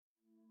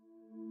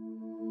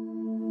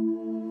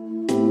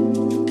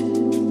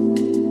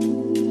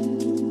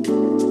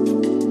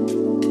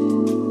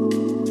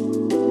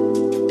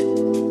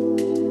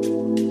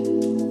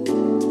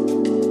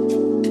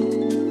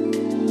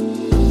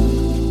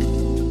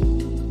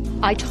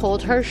I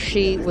told her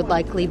she would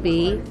likely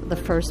be the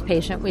first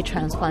patient we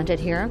transplanted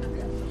here.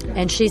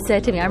 And she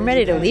said to me, "I'm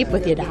ready to leap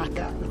with you, Doc.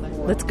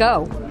 Let's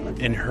go."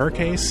 In her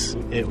case,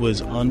 it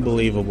was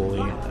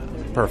unbelievably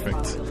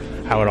perfect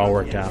how it all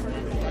worked out.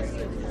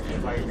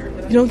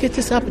 You don't get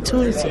this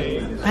opportunity.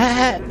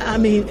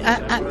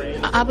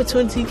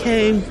 Opportunity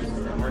came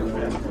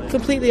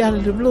completely out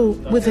of the blue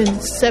within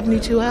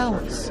 72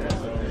 hours.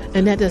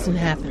 And that doesn't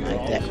happen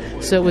like that.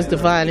 So it was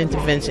divine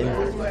intervention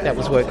that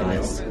was working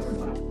this.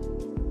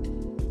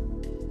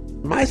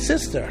 My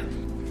sister,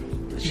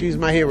 she's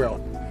my hero.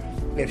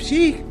 If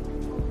she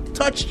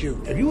touched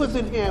you, if you was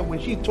in here when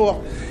she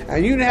talked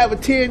and you didn't have a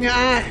tear in your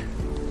eye,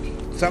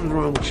 something's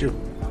wrong with you.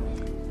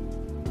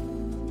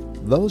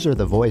 Those are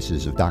the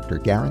voices of Dr.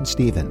 Garen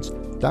Stevens,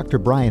 Dr.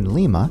 Brian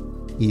Lima,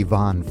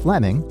 Yvonne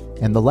Fleming,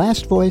 and the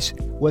last voice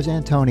was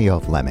Antonio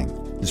Fleming,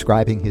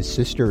 describing his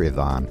sister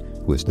Yvonne,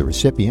 who was the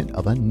recipient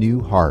of a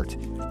new heart,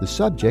 the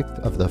subject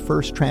of the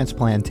first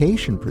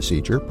transplantation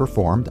procedure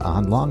performed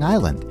on Long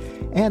Island,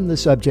 and the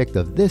subject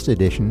of this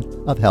edition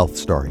of Health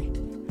Story.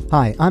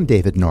 Hi, I'm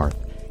David North.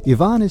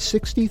 Yvonne is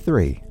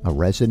 63, a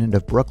resident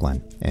of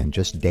Brooklyn, and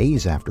just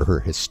days after her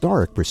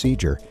historic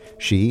procedure,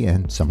 she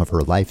and some of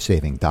her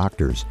life-saving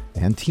doctors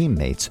and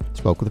teammates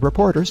spoke with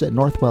reporters at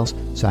Northwell's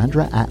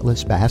Sandra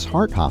Atlas Bass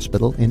Heart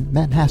Hospital in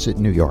Manhasset,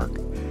 New York.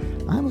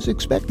 I was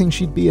expecting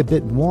she'd be a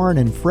bit worn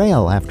and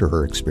frail after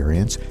her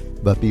experience,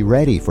 but be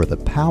ready for the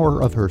power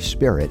of her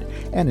spirit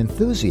and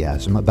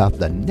enthusiasm about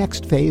the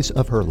next phase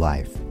of her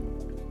life.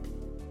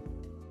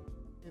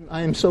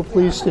 I am so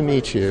pleased to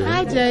meet you.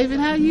 Hi, David.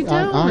 How you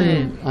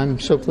doing? I'm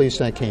so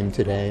pleased I came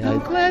today. I'm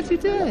glad you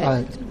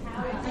did.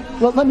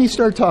 Well, let me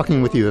start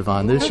talking with you,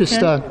 Yvonne. There's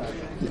just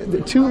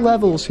two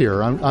levels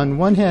here. On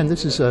one hand,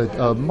 this is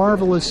a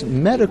marvelous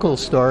medical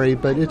story,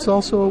 but it's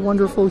also a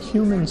wonderful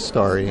human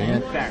story.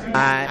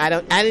 I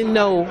didn't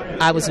know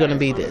I was going to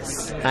be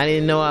this. I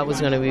didn't know I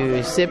was going to be a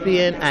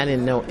recipient. I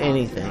didn't know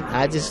anything.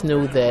 I just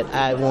knew that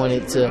I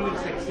wanted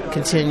to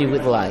continue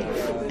with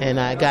life. And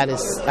I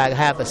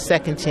have a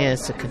second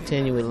chance to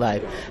continue with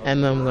life,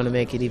 and I'm going to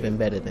make it even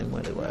better than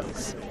what it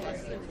was.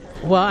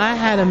 Well, I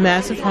had a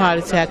massive heart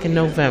attack in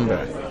November,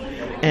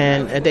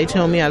 and they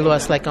told me I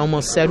lost like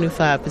almost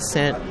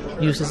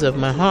 75% uses of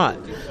my heart.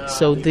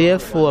 So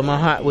therefore, my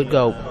heart would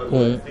go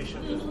boom,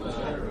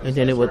 and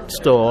then it would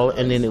stall,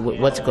 and then it would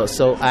go.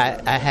 So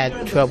I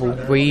had trouble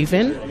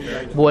breathing.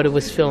 Water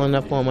was filling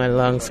up on my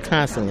lungs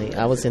constantly.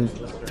 I was in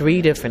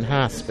 3 different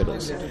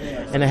hospitals,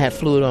 and I had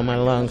fluid on my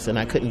lungs, and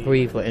I couldn't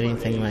breathe or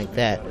anything like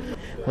that.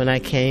 When I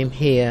came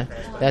here,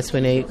 that's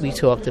when we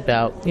talked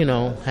about,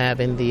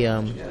 having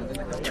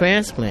the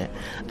transplant.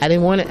 I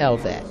didn't want an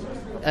LVAD.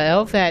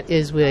 LVAD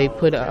is where they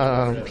put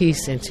a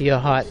piece into your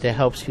heart that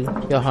helps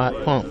your heart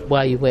pump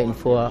while you're waiting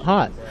for a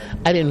heart.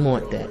 I didn't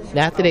want that.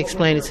 After they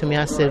explained it to me,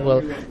 I said, well,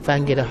 if I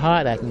can get a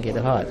heart, I can get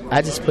a heart.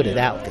 I just put it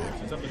out there.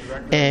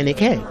 And it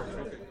came.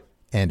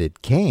 And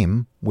it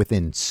came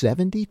within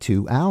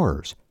 72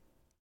 hours.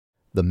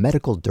 The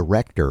medical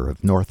director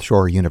of North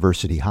Shore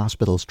University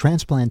Hospital's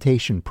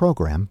transplantation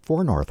program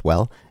for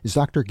Northwell is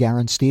Dr.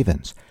 Garen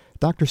Stevens.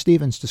 Dr.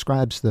 Stevens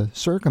describes the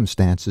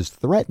circumstances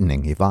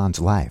threatening Yvonne's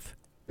life.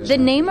 The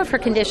name of her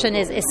condition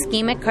is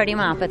ischemic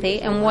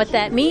cardiomyopathy, and what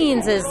that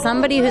means is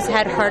somebody who's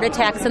had heart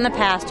attacks in the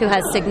past who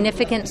has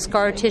significant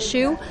scar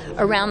tissue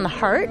around the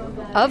heart,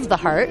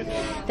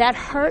 that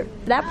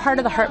part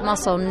of the heart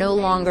muscle no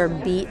longer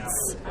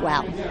beats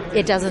well.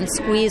 It doesn't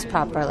squeeze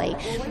properly.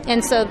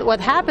 And so what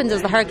happens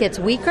is the heart gets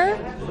weaker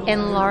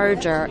and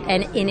larger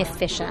and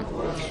inefficient.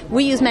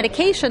 We use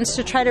medications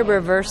to try to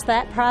reverse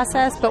that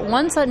process, but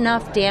once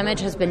enough damage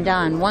has been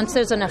done, once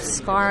there's enough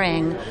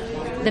scarring,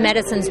 the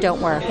medicines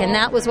don't work. And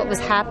that was what was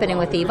happening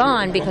with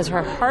Yvonne because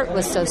her heart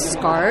was so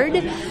scarred.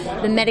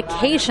 The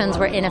medications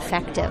were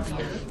ineffective.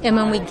 And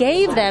when we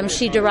gave them,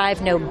 she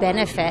derived no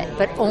benefit,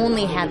 but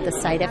only had the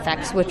side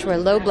effects, which were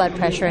low blood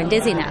pressure and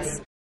dizziness.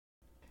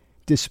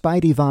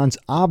 Despite Yvonne's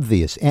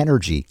obvious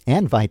energy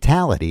and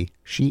vitality,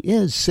 she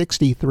is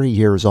 63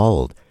 years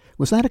old.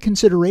 Was that a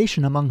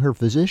consideration among her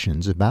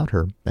physicians about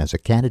her as a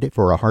candidate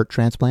for a heart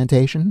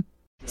transplantation?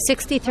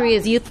 63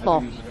 is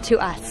youthful to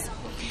us.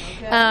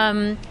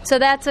 So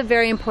that's a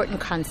very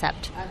important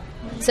concept.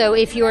 So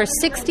if you're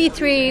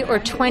 63 or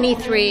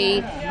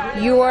 23,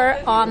 you're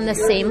on the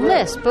same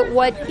list. But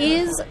what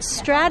is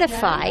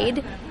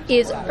stratified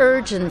is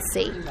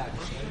urgency.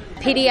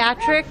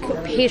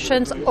 Pediatric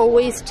patients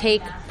always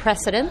take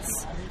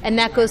precedence, and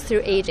that goes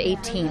through age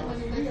 18.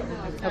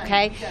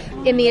 Okay?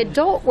 In the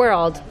adult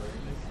world,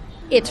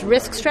 it's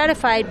risk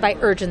stratified by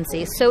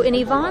urgency. So in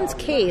Yvonne's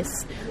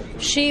case,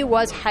 she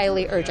was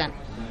highly urgent.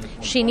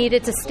 She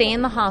needed to stay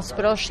in the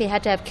hospital. She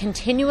had to have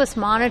continuous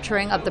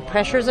monitoring of the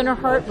pressures in her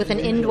heart with an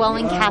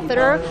indwelling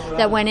catheter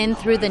that went in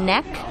through the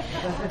neck.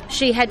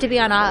 She had to be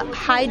on a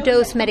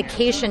high-dose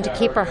medication to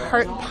keep her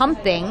heart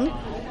pumping,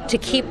 to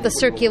keep the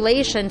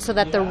circulation so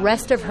that the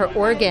rest of her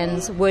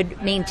organs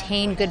would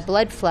maintain good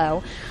blood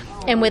flow.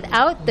 And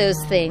without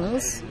those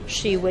things,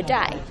 she would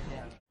die.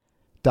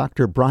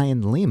 Dr.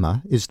 Brian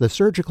Lima is the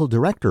surgical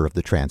director of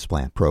the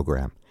transplant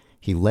program.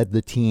 He led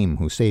the team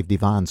who saved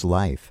Yvonne's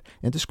life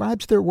and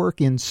describes their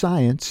work in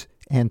science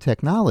and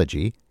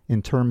technology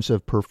in terms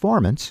of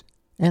performance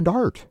and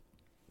art.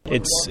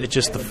 It's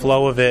just the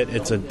flow of it.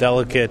 It's a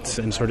delicate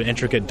and sort of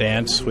intricate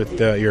dance with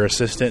your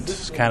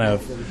assistant kind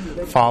of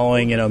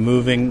following,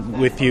 moving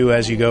with you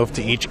as you go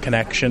to each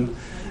connection.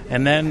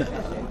 And then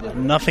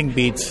nothing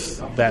beats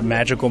that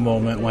magical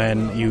moment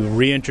when you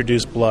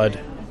reintroduce blood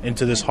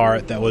into this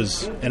heart that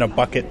was in a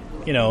bucket,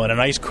 in an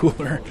ice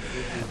cooler.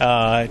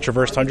 It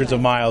traversed hundreds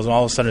of miles, and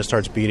all of a sudden it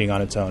starts beating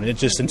on its own. It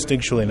just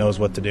instinctually knows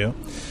what to do.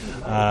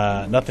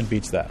 Nothing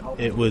beats that.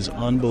 It was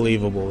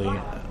unbelievably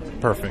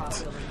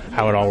perfect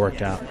how it all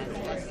worked out.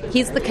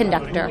 He's the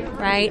conductor,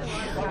 right?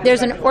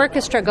 There's an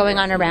orchestra going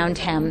on around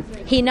him.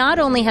 He not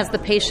only has the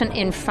patient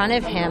in front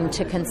of him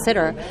to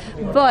consider,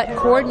 but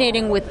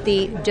coordinating with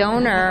the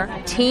donor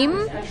team,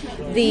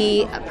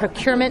 the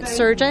procurement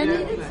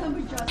surgeon,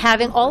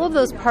 having all of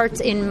those parts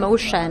in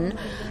motion.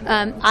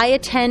 I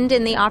attend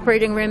in the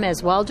operating room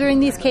as well during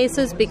these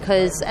cases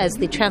because as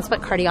the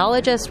transplant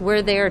cardiologist,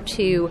 we're there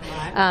to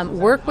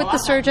work with the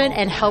surgeon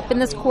and help in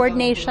this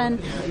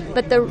coordination.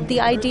 But the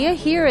idea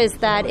here is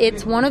that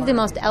it's one of the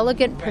most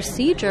elegant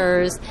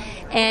procedures.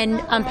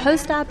 And on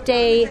post-op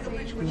day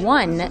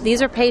 1,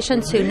 these are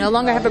patients who no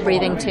longer have a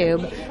breathing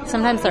tube.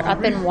 Sometimes they're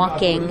up and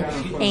walking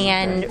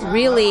and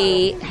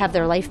really have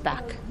their life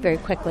back very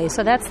quickly.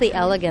 So that's the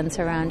elegance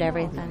around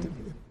everything.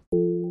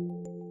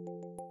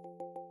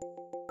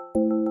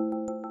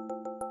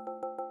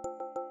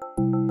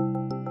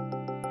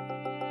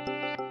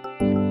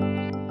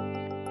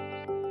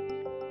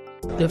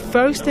 The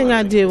first thing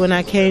I did when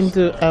I came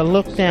through, I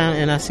looked down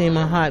and I seen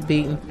my heart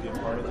beating,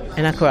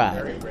 and I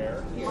cried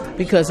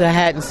because I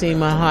hadn't seen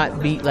my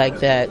heart beat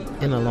like that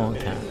in a long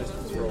time.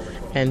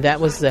 And that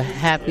was the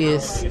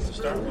happiest,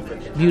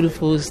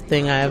 beautifulest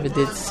thing I ever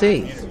did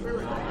see.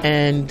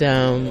 And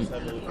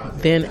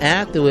then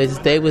afterwards,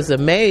 they was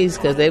amazed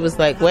because they was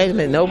like, wait a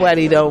minute,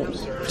 nobody don't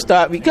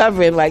start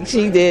recovering like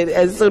she did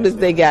as soon as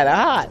they got a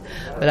heart.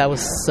 But I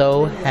was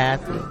so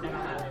happy.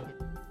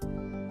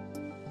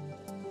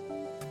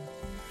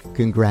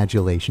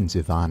 Congratulations,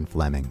 Yvonne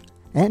Fleming.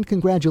 And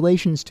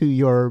congratulations to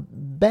your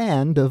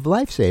band of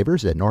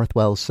lifesavers at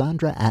Northwell's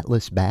Sandra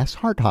Atlas Bass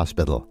Heart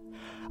Hospital.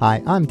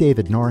 Hi, I'm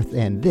David North,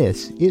 and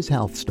this is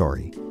Health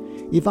Story.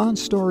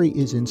 Yvonne's story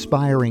is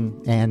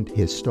inspiring and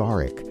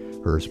historic.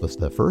 Hers was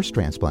the first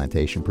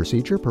transplantation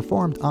procedure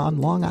performed on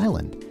Long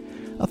Island.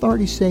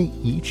 Authorities say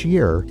each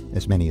year,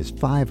 as many as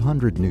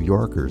 500 New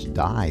Yorkers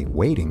die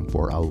waiting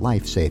for a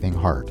life-saving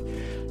heart.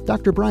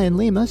 Dr. Brian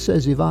Lima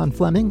says Yvonne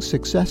Fleming's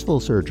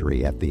successful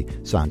surgery at the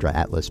Sandra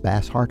Atlas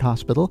Bass Heart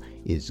Hospital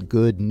is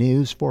good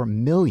news for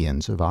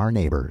millions of our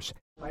neighbors.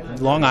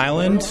 Long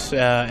Island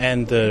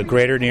and the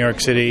greater New York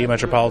City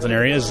metropolitan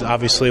area is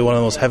obviously one of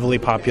the most heavily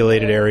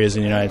populated areas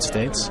in the United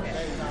States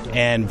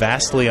and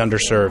vastly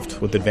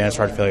underserved with advanced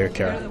heart failure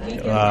care.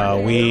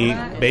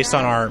 Based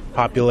on our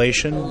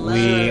population,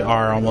 we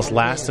are almost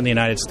last in the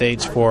United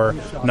States for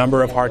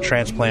number of heart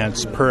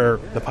transplants per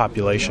the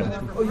population.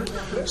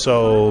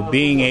 So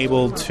being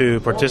able to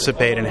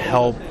participate and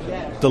help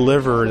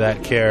deliver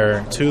that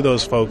care to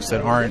those folks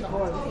that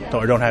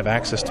don't have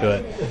access to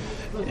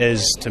it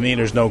is, to me,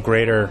 there's no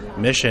greater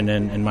mission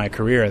in my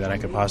career that I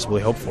could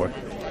possibly hope for.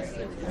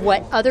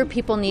 What other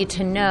people need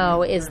to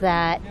know is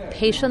that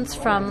patients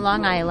from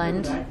Long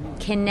Island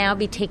can now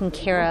be taken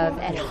care of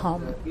at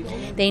home.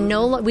 We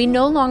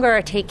no longer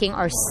are taking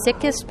our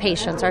sickest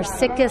patients, our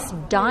sickest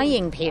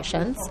dying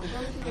patients,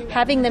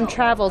 having them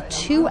travel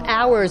 2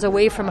 hours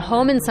away from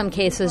home in some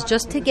cases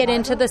just to get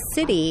into the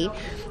city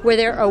where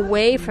they're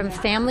away from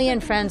family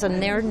and friends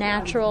and their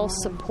natural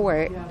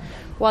support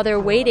while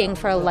they're waiting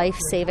for a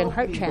life-saving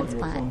heart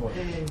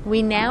transplant.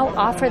 We now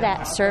offer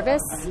that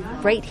service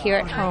right here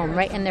at home,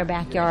 right in their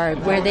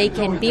backyard, where they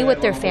can be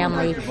with their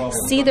family,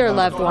 see their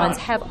loved ones,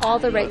 have all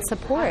the right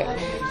support.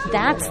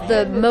 That's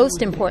the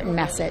most important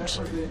message.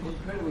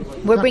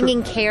 We're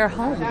bringing care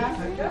home.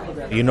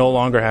 You no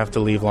longer have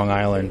to leave Long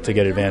Island to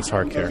get advanced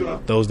heart care.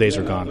 Those days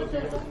are gone.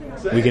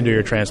 We can do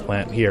your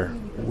transplant here.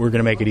 We're going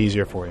to make it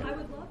easier for you.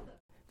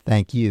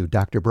 Thank you,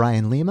 Dr.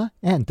 Brian Lima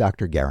and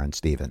Dr. Garen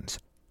Stevens.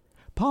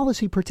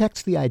 Policy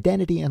protects the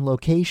identity and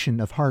location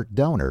of heart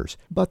donors,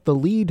 but the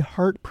lead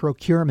heart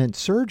procurement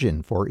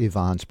surgeon for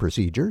Yvonne's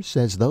procedure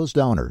says those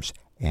donors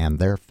and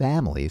their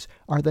families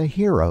are the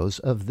heroes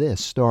of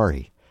this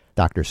story.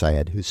 Dr.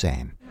 Syed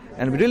Hussain.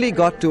 And we really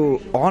got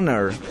to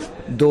honor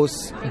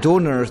those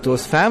donors,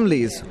 those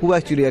families who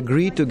actually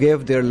agreed to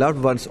give their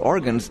loved ones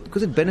organs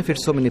because it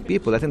benefits so many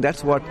people. I think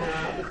that's what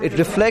it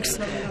reflects,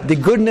 the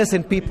goodness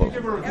in people.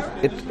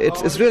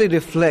 It really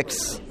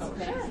reflects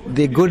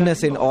the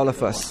goodness in all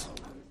of us.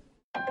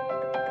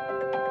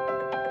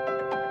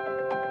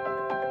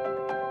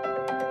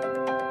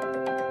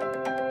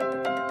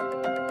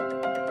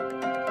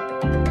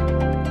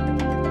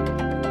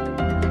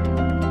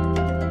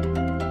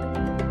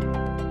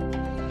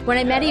 When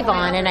I met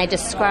Yvonne and I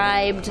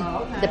described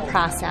the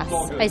process,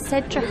 I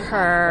said to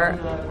her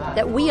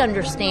that we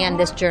understand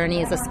this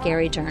journey is a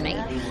scary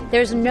journey.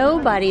 There's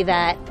nobody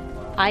that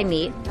I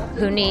meet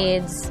who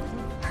needs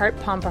heart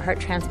pump or heart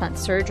transplant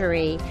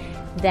surgery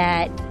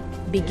that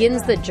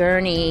begins the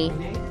journey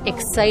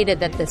excited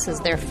that this is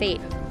their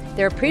fate.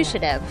 They're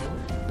appreciative,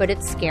 but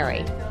it's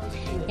scary.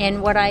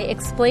 And what I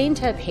explain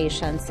to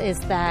patients is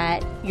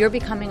that you're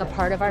becoming a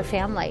part of our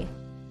family.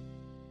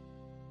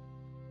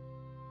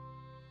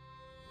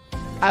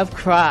 I've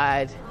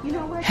cried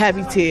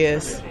happy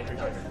tears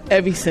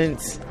ever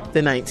since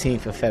the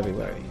 19th of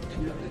February.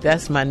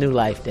 That's my new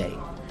life day.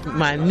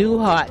 My new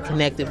heart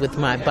connected with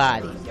my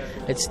body.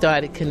 It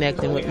started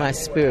connecting with my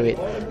spirit.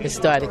 It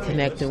started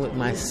connecting with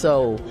my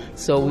soul.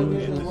 So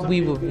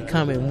we were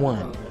becoming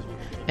one.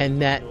 And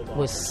that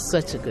was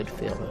such a good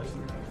feeling.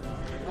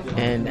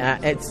 And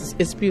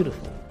it's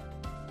beautiful.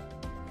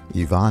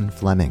 Yvonne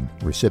Fleming,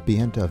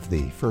 recipient of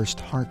the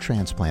first heart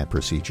transplant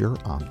procedure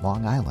on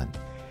Long Island.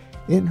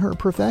 In her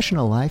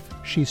professional life,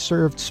 she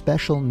served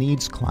special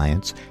needs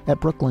clients at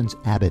Brooklyn's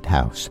Abbott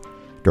House.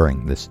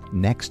 During this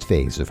next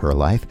phase of her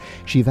life,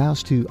 she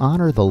vows to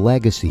honor the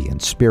legacy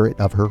and spirit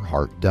of her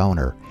heart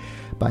donor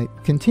by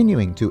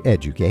continuing to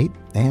educate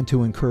and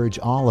to encourage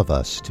all of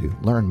us to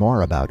learn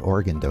more about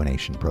organ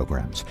donation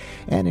programs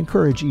and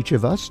encourage each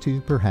of us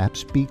to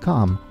perhaps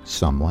become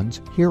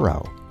someone's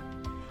hero.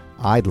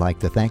 I'd like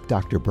to thank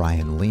Dr.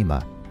 Brian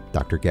Lima,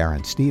 Dr.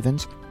 Garen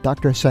Stevens,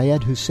 Dr.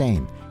 Syed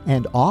Hussein,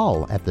 and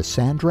all at the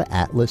Sandra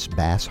Atlas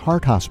Bass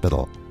Heart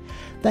Hospital.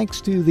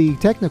 Thanks to the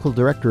technical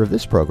director of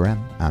this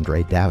program,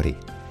 Andre Dowdy.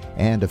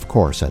 And of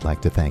course, I'd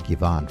like to thank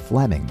Yvonne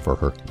Fleming for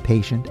her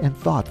patient and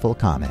thoughtful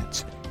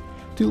comments.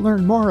 To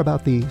learn more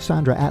about the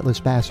Sandra Atlas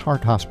Bass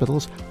Heart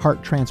Hospital's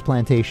heart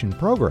transplantation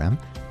program,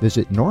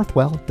 visit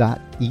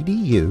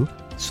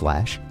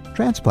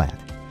northwell.edu/transplant.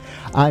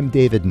 I'm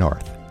David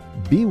North.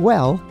 Be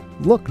well,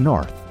 look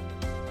north.